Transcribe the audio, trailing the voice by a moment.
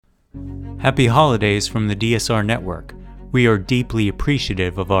Happy holidays from the DSR Network. We are deeply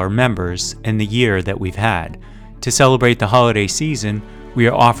appreciative of our members and the year that we've had. To celebrate the holiday season, we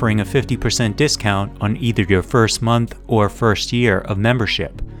are offering a 50% discount on either your first month or first year of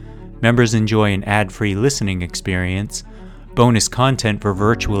membership. Members enjoy an ad-free listening experience, bonus content for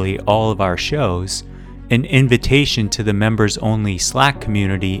virtually all of our shows, an invitation to the members-only Slack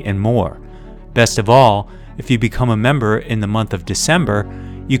community, and more. Best of all, if you become a member in the month of December,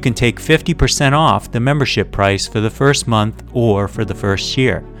 you can take 50% off the membership price for the first month or for the first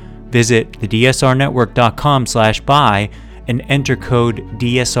year. Visit thedsrnetwork.com/buy and enter code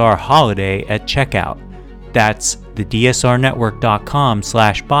DSRHoliday at checkout. That's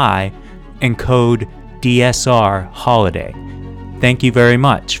thedsrnetwork.com/buy and code DSRHoliday. Thank you very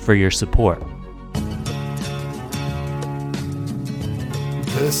much for your support.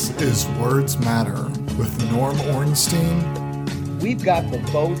 This is Words Matter with Norm Ornstein. We've got the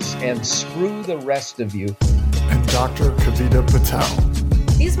votes, and screw the rest of you. And Dr. Kavita Patel.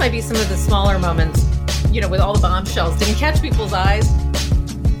 These might be some of the smaller moments, with all the bombshells. Didn't catch people's eyes.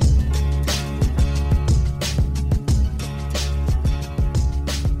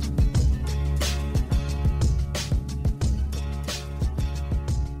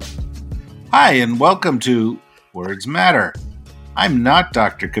 Hi, and welcome to Words Matter. I'm not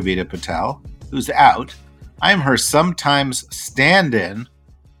Dr. Kavita Patel, who's out. I'm her sometimes stand-in,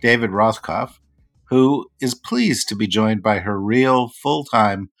 David Rothkopf, who is pleased to be joined by her real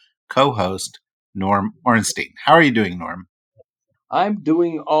full-time co-host, Norm Ornstein. How are you doing, Norm? I'm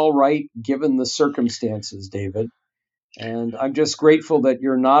doing all right given the circumstances, David. And I'm just grateful that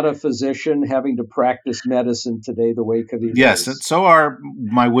you're not a physician having to practice medicine today the way Kavita Yes, is. and so are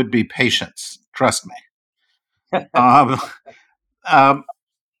my would-be patients. Trust me.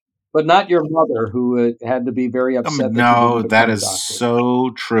 But not your mother, who had to be very upset. No, that is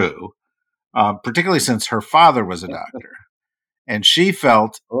so true. Particularly since her father was a doctor. And she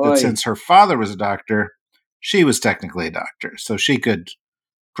felt that since her father was a doctor, she was technically a doctor. So she could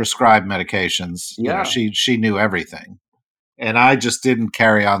prescribe medications. Yeah. She knew everything. And I just didn't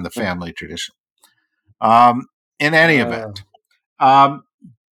carry on the family tradition. In any event,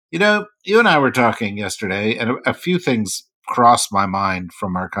 you and I were talking yesterday, and a few things crossed my mind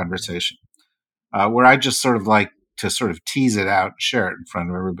from our conversation, where I just sort of like to sort of tease it out and share it in front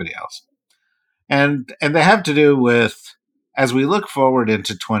of everybody else. And they have to do with, as we look forward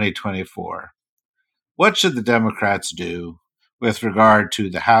into 2024, what should the Democrats do with regard to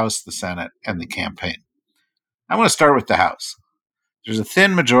the House, the Senate, and the campaign? I want to start with the House. There's a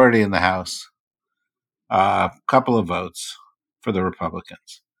thin majority in the House, a couple of votes for the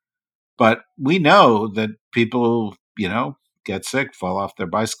Republicans. But we know that people, get sick, fall off their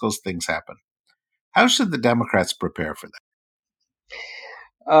bicycles, things happen. How should the Democrats prepare for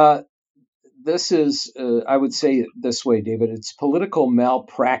that? This is, I would say it this way, David, it's political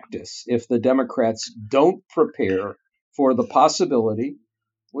malpractice if the Democrats don't prepare for the possibility,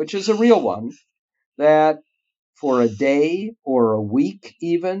 which is a real one, that for a day or a week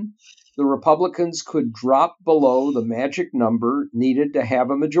even, the Republicans could drop below the magic number needed to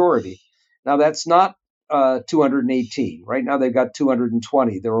have a majority. Now, that's not 218. Right now, they've got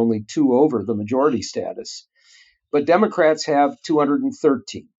 220. They're only 2 over the majority status. But Democrats have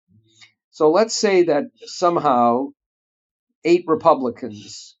 213. So let's say that somehow 8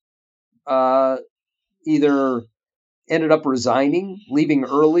 Republicans either ended up resigning, leaving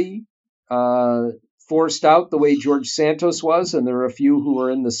early, forced out the way George Santos was, and there are a few who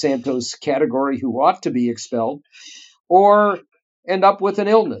are in the Santos category who ought to be expelled, or end up with an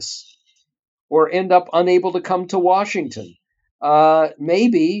illness, or end up unable to come to Washington.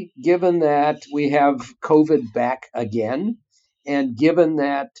 Maybe, given that we have COVID back again, and given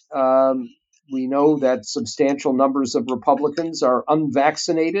that we know that substantial numbers of Republicans are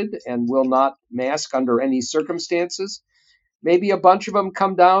unvaccinated and will not mask under any circumstances, maybe a bunch of them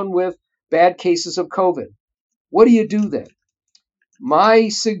come down with bad cases of COVID. What do you do then? My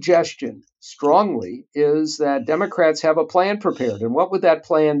suggestion, strongly, is that Democrats have a plan prepared. And what would that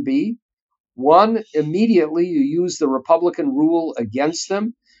plan be? One, immediately you use the Republican rule against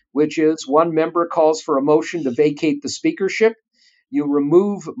them, which is one member calls for a motion to vacate the speakership. You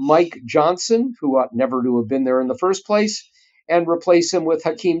remove Mike Johnson, who ought never to have been there in the first place, and replace him with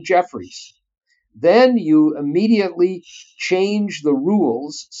Hakeem Jeffries. Then you immediately change the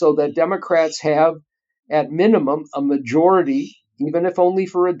rules so that Democrats have, at minimum, a majority, even if only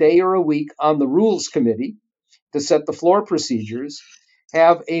for a day or a week, on the Rules Committee to set the floor procedures,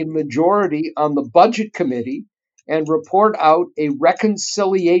 have a majority on the Budget Committee, and report out a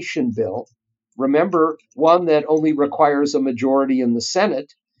reconciliation bill. Remember, one that only requires a majority in the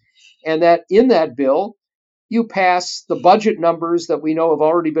Senate, And that in that bill, you pass the budget numbers that we know have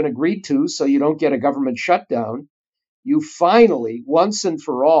already been agreed to so you don't get a government shutdown. You finally, once and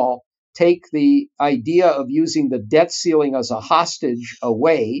for all, take the idea of using the debt ceiling as a hostage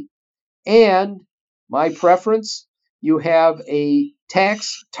away. And my preference, you have a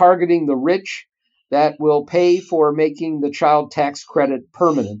tax targeting the rich that will pay for making the child tax credit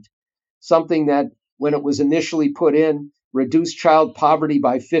permanent, something that, when it was initially put in, reduced child poverty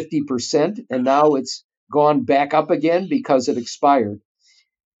by 50%, and now it's gone back up again because it expired.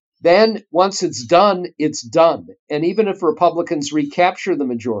 Then, once it's done, it's done. And even if Republicans recapture the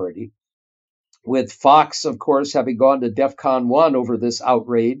majority, with Fox, of course, having gone to DEFCON 1 over this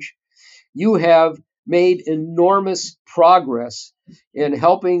outrage, you have made enormous progress in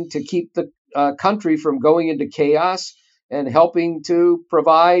helping to keep the country from going into chaos and helping to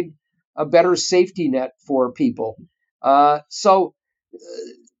provide a better safety net for people. So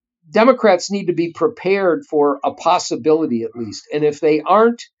Democrats need to be prepared for a possibility at least. And if they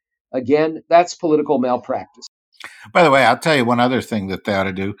aren't, again, that's political malpractice. By the way, I'll tell you one other thing that they ought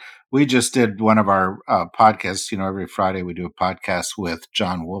to do. We just did one of our podcasts. Every Friday we do a podcast with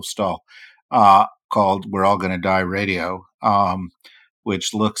John Wolfstall called We're All Going to Die Radio,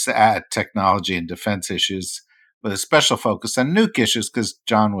 which looks at technology and defense issues with a special focus on nuke issues because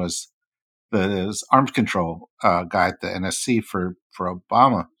John was the arms control guy at the NSC for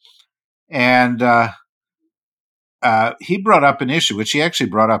Obama. And he brought up an issue, which he actually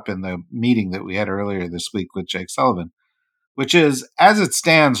brought up in the meeting that we had earlier this week with Jake Sullivan, which is, as it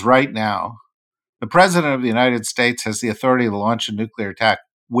stands right now, the President of the United States has the authority to launch a nuclear attack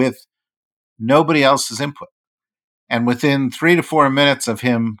with nobody else's input. And within 3 to 4 minutes of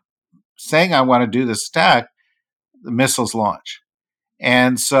him saying, I want to do this attack, the missiles launch.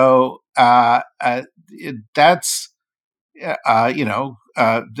 And so that's, the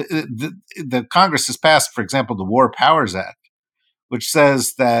Congress has passed, for example, the War Powers Act, which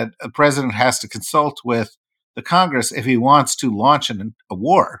says that a president has to consult with the Congress if he wants to launch a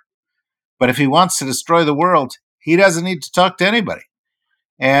war. But if he wants to destroy the world, he doesn't need to talk to anybody.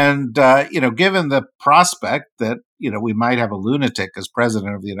 And, given the prospect that, we might have a lunatic as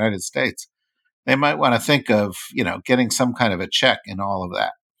president of the United States, they might want to think of, getting some kind of a check in all of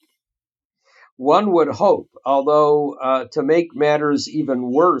that. One would hope, although to make matters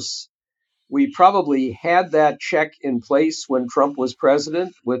even worse, we probably had that check in place when Trump was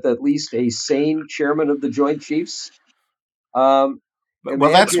president with at least a sane chairman of the Joint Chiefs. Well,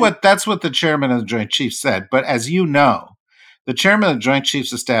 that's what the chairman of the Joint Chiefs said. But as you know, the chairman of the Joint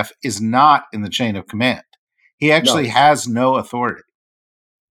Chiefs of Staff is not in the chain of command. He actually has no authority.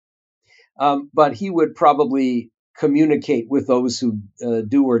 But he would probably communicate with those who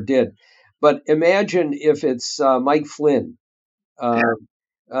do or did. But imagine if it's Mike Flynn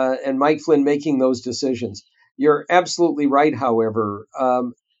and Mike Flynn making those decisions. You're absolutely right, however.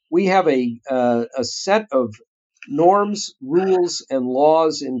 We have a set of norms, rules, and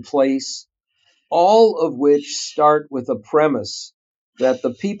laws in place, all of which start with a premise that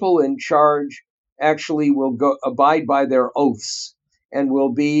the people in charge actually will abide by their oaths and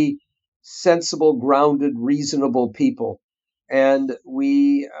will be sensible, grounded, reasonable people. And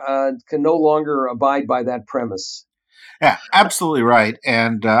we can no longer abide by that premise. Yeah, absolutely right.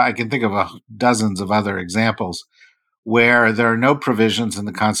 And I can think of dozens of other examples where there are no provisions in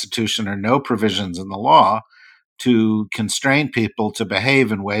the Constitution or no provisions in the law to constrain people to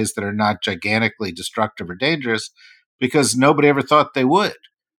behave in ways that are not gigantically destructive or dangerous because nobody ever thought they would.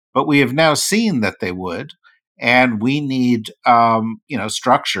 But we have now seen that they would. And we need,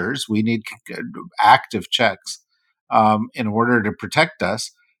 structures. We need active checks in order to protect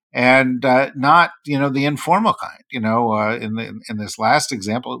us, and not, the informal kind. In this last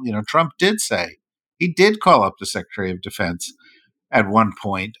example, Trump did say he did call up the Secretary of Defense at one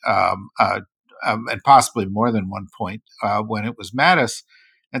point, and possibly more than one point when it was Mattis,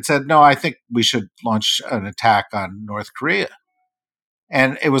 and said, "No, I think we should launch an attack on North Korea."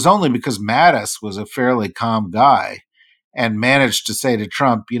 And it was only because Mattis was a fairly calm guy and managed to say to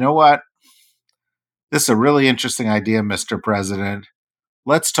Trump, "You know what? This is a really interesting idea, Mr. President.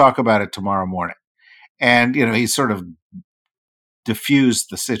 Let's talk about it tomorrow morning." And, he sort of diffused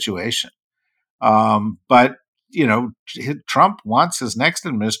the situation. But, Trump wants his next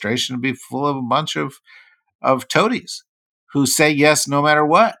administration to be full of a bunch of toadies who say yes no matter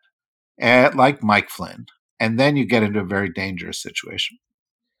what, like Mike Flynn. And then you get into a very dangerous situation.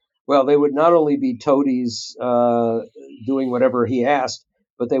 Well, they would not only be toadies doing whatever he asked,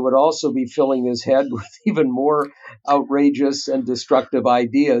 but they would also be filling his head with even more outrageous and destructive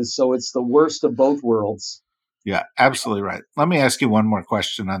ideas. So it's the worst of both worlds. Yeah, absolutely right. Let me ask you one more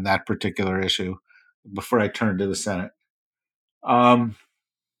question on that particular issue before I turn to the Senate. Um,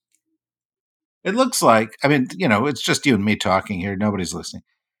 it looks like, I mean, it's just you and me talking here. Nobody's listening.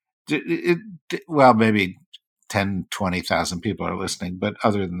 Well, maybe 10, 20,000 people are listening, but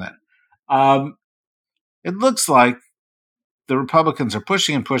other than that, um, it looks like the Republicans are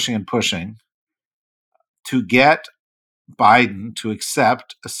pushing and pushing and pushing to get Biden to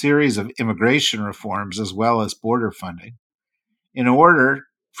accept a series of immigration reforms as well as border funding in order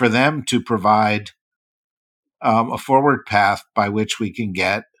for them to provide a forward path by which we can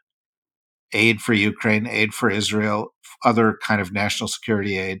get aid for Ukraine, aid for Israel, other kind of national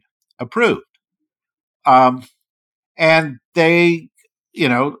security aid approved. Um, and they,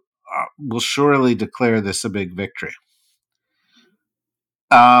 will surely declare this a big victory.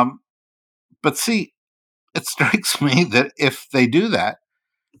 But see, it strikes me that if they do that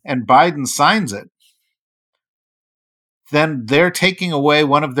and Biden signs it, then they're taking away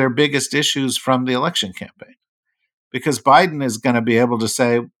one of their biggest issues from the election campaign, because Biden is going to be able to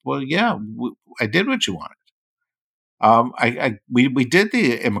say, well, yeah, I did what you wanted. We did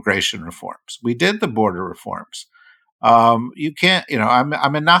the immigration reforms. We did the border reforms. You can't,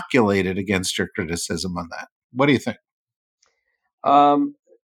 I'm inoculated against your criticism on that. What do you think? Um,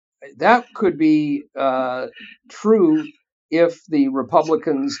 that could be true if the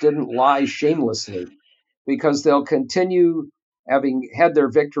Republicans didn't lie shamelessly, because they'll continue, having had their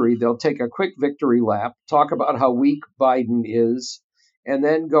victory, they'll take a quick victory lap, talk about how weak Biden is, and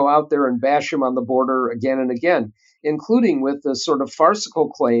then go out there and bash him on the border again and again, including with the sort of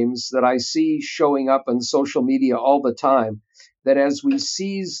farcical claims that I see showing up on social media all the time, that as we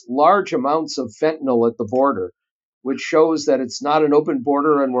seize large amounts of fentanyl at the border, which shows that it's not an open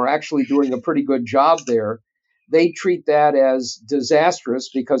border and we're actually doing a pretty good job there, they treat that as disastrous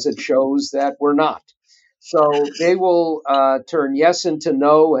because it shows that we're not. So they will turn yes into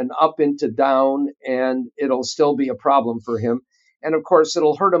no and up into down, and it'll still be a problem for him. And of course,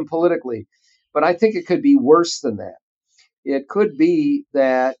 it'll hurt him politically. But I think it could be worse than that. It could be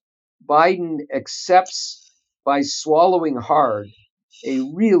that Biden accepts, by swallowing hard, a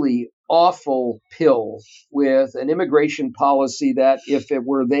really awful pill with an immigration policy that, if it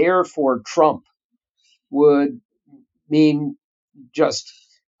were there for Trump, would mean just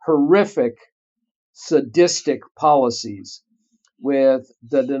horrific, sadistic policies, with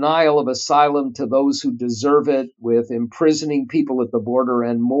the denial of asylum to those who deserve it, with imprisoning people at the border,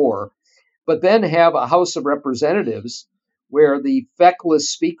 and more. But then have a House of Representatives where the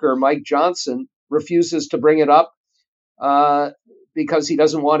feckless Speaker, Mike Johnson, refuses to bring it up uh, because he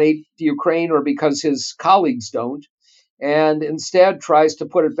doesn't want aid to Ukraine or because his colleagues don't, and instead tries to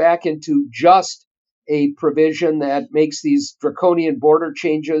put it back into just a provision that makes these draconian border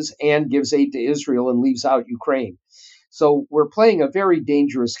changes and gives aid to Israel and leaves out Ukraine. So we're playing a very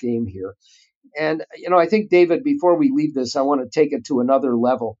dangerous game here. And I think, David, before we leave this, I want to take it to another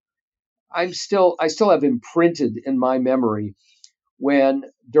level. I still have imprinted in my memory when,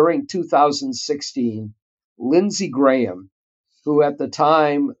 during 2016, Lindsey Graham, who at the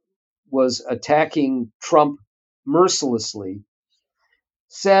time was attacking Trump mercilessly,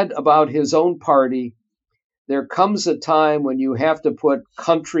 said about his own party, there comes a time when you have to put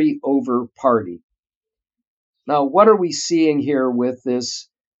country over party. Now, what are we seeing here with this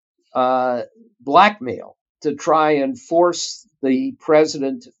blackmail to try and force the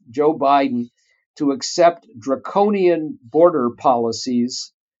president, Joe Biden, to accept draconian border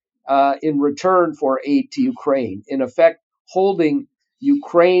policies in return for aid to Ukraine? In effect, holding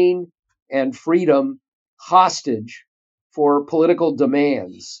Ukraine and freedom hostage for political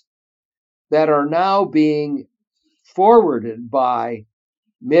demands that are now being forwarded by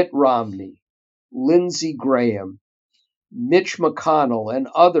Mitt Romney, Lindsey Graham, Mitch McConnell, and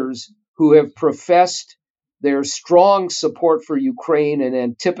others who have professed their strong support for Ukraine and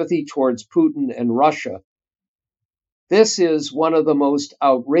antipathy towards Putin and Russia. This is one of the most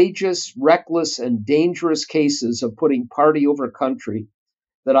outrageous, reckless, and dangerous cases of putting party over country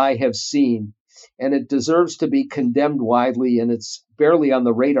that I have seen. And it deserves to be condemned widely, and it's barely on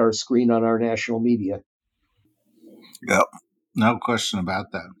the radar screen on our national media. Yep, no question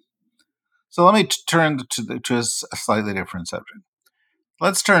about that. So let me turn to a slightly different subject.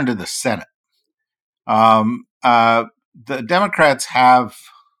 Let's turn to the Senate. The Democrats have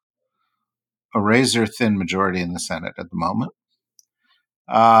a razor thin majority in the Senate at the moment.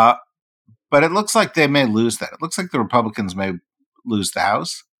 But it looks like they may lose that. It looks like the Republicans may lose the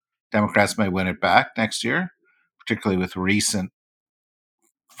House. Democrats may win it back next year, particularly with recent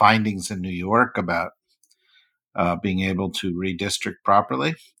findings in New York about being able to redistrict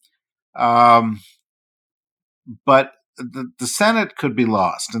properly. Um, but the Senate could be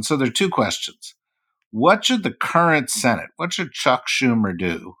lost. And so there are two questions. What should the current Senate, what should Chuck Schumer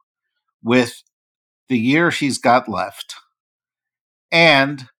do with the year he's got left?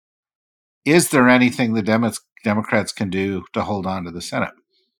 And is there anything the Democrats can do to hold on to the Senate?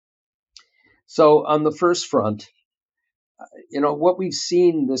 So on the first front, what we've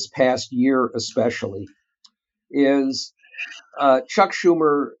seen this past year especially is Chuck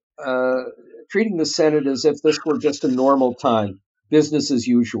Schumer treating the Senate as if this were just a normal time, business as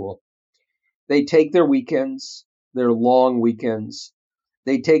usual. They take their weekends, their long weekends.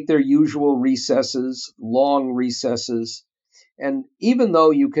 They take their usual recesses, long recesses. And even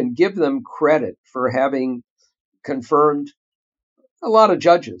though you can give them credit for having confirmed a lot of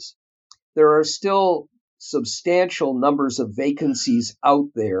judges, there are still substantial numbers of vacancies out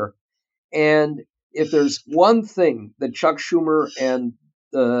there. And if there's one thing that Chuck Schumer and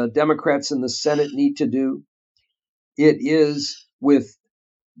the Democrats in the Senate need to do, it is with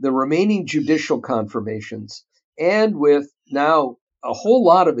the remaining judicial confirmations and with now a whole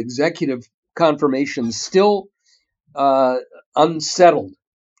lot of executive confirmations still unsettled.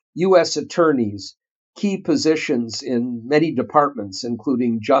 U.S. attorneys, key positions in many departments,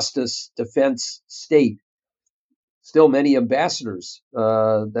 including justice, defense, state, still many ambassadors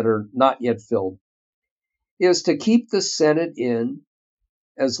that are not yet filled, is to keep the Senate in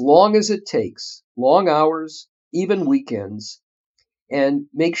as long as it takes, long hours, even weekends, and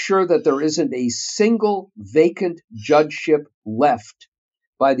make sure that there isn't a single vacant judgeship left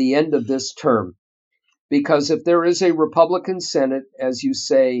by the end of this term. Because if there is a Republican Senate, as you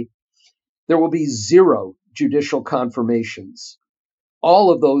say, there will be zero judicial confirmations. All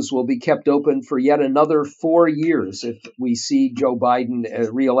of those will be kept open for yet another 4 years if we see Joe Biden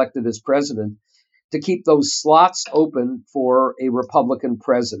reelected as president, to keep those slots open for a Republican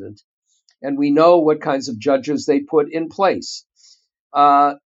president. And we know what kinds of judges they put in place.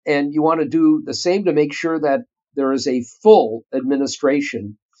 And you want to do the same to make sure that there is a full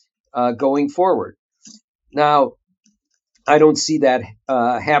administration going forward. Now, I don't see that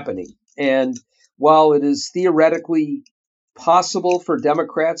happening. And while it is theoretically possible for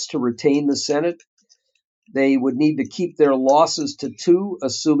Democrats to retain the Senate, they would need to keep their losses to 2,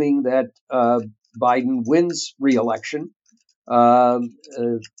 assuming that Biden wins re-election.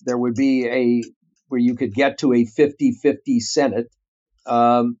 There would be where you could get to a 50-50 Senate.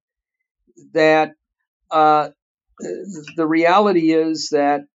 That the reality is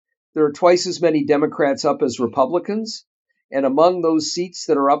that there are twice as many Democrats up as Republicans. And among those seats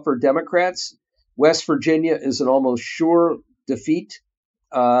that are up for Democrats, West Virginia is an almost sure defeat.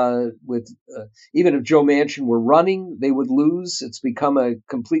 Even if Joe Manchin were running, they would lose. It's become a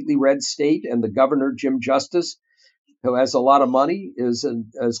completely red state, and the governor, Jim Justice, who has a lot of money, is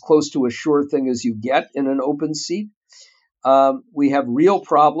as close to a sure thing as you get in an open seat. We have real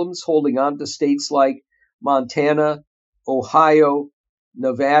problems holding on to states like Montana, Ohio,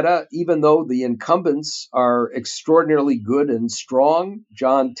 Nevada, even though the incumbents are extraordinarily good and strong.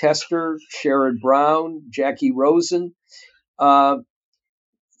 John Tester, Sherrod Brown, Jackie Rosen. There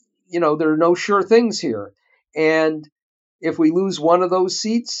are no sure things here. And if we lose one of those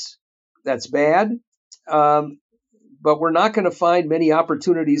seats, that's bad. But we're not going to find many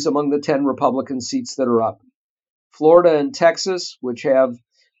opportunities among the 10 Republican seats that are up. Florida and Texas, which have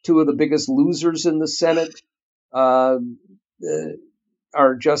 2 of the biggest losers in the Senate,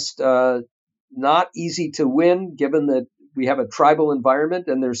 are just not easy to win, given that we have a tribal environment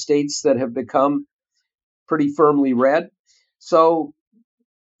and they're states that have become pretty firmly red. So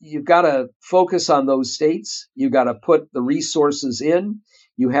you've got to focus on those states. You've got to put the resources in.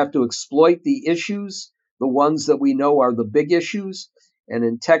 You have to exploit the issues, the ones that we know are the big issues. And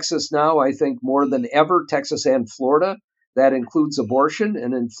in Texas now, I think more than ever, Texas and Florida, that includes abortion.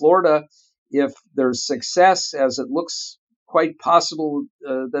 And in Florida, if there's success, as it looks quite possible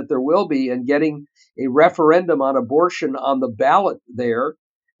that there will be, in getting a referendum on abortion on the ballot there,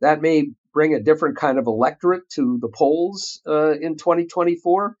 that may bring a different kind of electorate to the polls in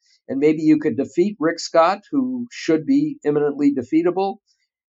 2024. And maybe you could defeat Rick Scott, who should be imminently defeatable.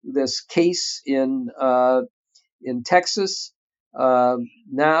 This case in Texas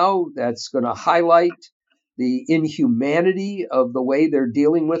now that's going to highlight the inhumanity of the way they're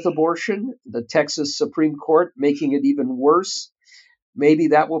dealing with abortion, the Texas Supreme Court making it even worse. Maybe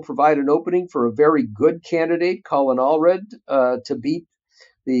that will provide an opening for a very good candidate, Colin Allred, to beat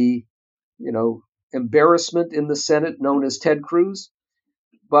the embarrassment in the Senate known as Ted Cruz.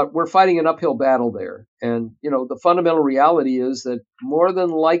 But we're fighting an uphill battle there. And, the fundamental reality is that more than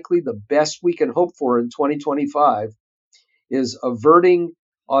likely the best we can hope for in 2025 is averting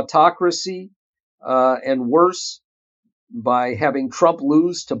autocracy, and worse by having Trump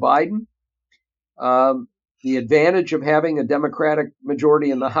lose to Biden. The advantage of having a Democratic majority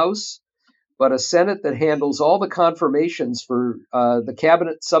in the House, but a Senate that handles all the confirmations for the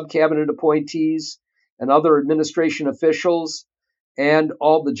cabinet, sub-cabinet appointees, and other administration officials, and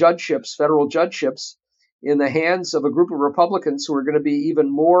all the judgeships, federal judgeships, in the hands of a group of Republicans who are going to be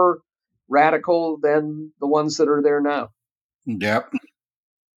even more radical than the ones that are there now. Yep.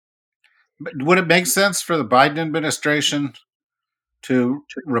 But would it make sense for the Biden administration to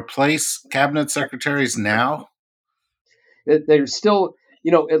replace cabinet secretaries now? There's still,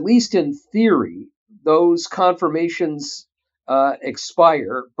 at least in theory, those confirmations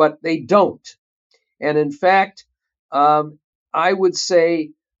expire, but they don't. And in fact, I would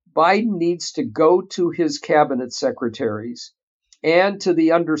say Biden needs to go to his cabinet secretaries and to the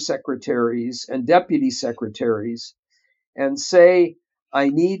undersecretaries and deputy secretaries and say, I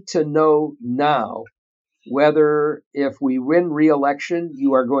need to know now whether, if we win re-election,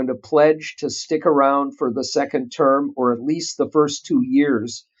 you are going to pledge to stick around for the second term or at least the first 2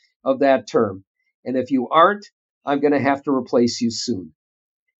 years of that term. And if you aren't, I'm going to have to replace you soon.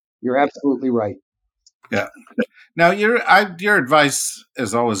 You're absolutely right. Yeah. Now, your advice,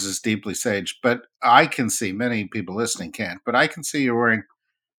 as always, is deeply sage, but I can see, many people listening can't, but I can see you're wearing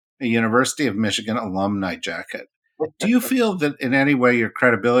a University of Michigan alumni jacket. Do you feel that in any way your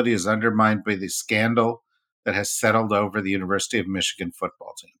credibility is undermined by the scandal that has settled over the University of Michigan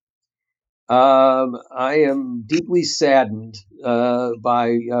football team? I am deeply saddened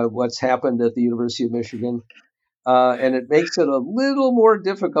by what's happened at the University of Michigan. And it makes it a little more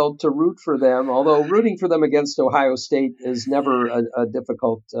difficult to root for them, although rooting for them against Ohio State is never a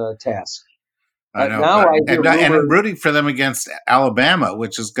difficult task. I know, now I hear and rooting for them against Alabama,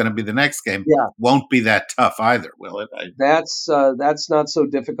 which is going to be the next game, won't be that tough either, will it? That's not so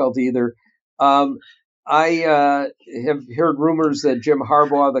difficult either. I have heard rumors that Jim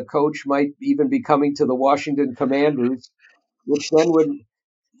Harbaugh, the coach, might even be coming to the Washington Commanders, which then would,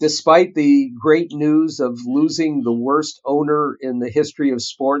 despite the great news of losing the worst owner in the history of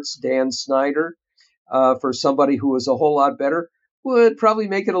sports, Dan Snyder, for somebody who was a whole lot better, would probably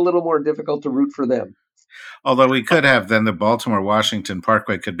make it a little more difficult to root for them. Although we could have then the Baltimore-Washington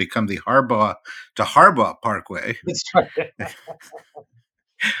Parkway could become the Harbaugh to Harbaugh Parkway. That's right.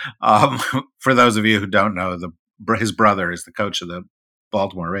 For those of you who don't know, his brother is the coach of the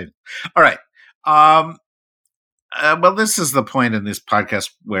Baltimore Ravens. All right. Well, this is the point in this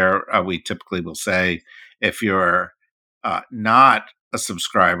podcast where we typically will say, if you're not a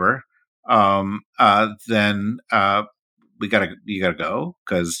subscriber, then you gotta go,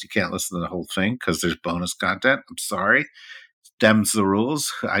 because you can't listen to the whole thing because there's bonus content. I'm sorry, Dem's the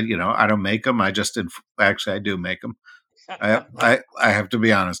rules. I don't make them. I just actually I do make them. I have to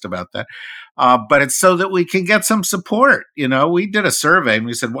be honest about that. But it's so that we can get some support. We did a survey and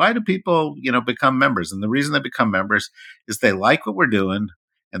we said, why do people, become members? And the reason they become members is they like what we're doing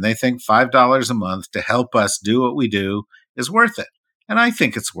and they think $5 a month to help us do what we do is worth it. And I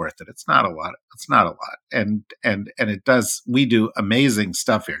think it's worth it. It's not a lot. It's not a lot. And it does. We do amazing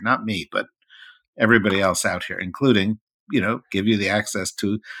stuff here. Not me, but everybody else out here, including, give you the access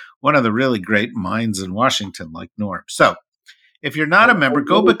to one of the really great minds in Washington, like Norm. So if you're not a member,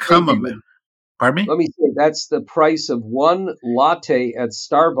 go become a member. Pardon me? Let me say, that's the price of one latte at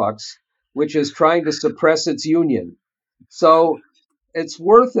Starbucks, which is trying to suppress its union. So it's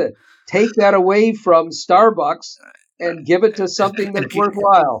worth it. Take that away from Starbucks and give it to something that's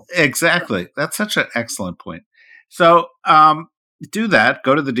worthwhile. Exactly. That's such an excellent point. So do that.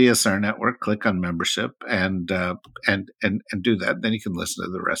 Go to the DSR network, click on membership, and do that. Then you can listen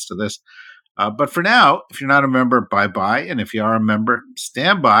to the rest of this. But for now, if you're not a member, bye-bye. And if you are a member,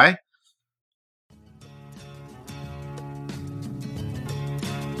 stand by,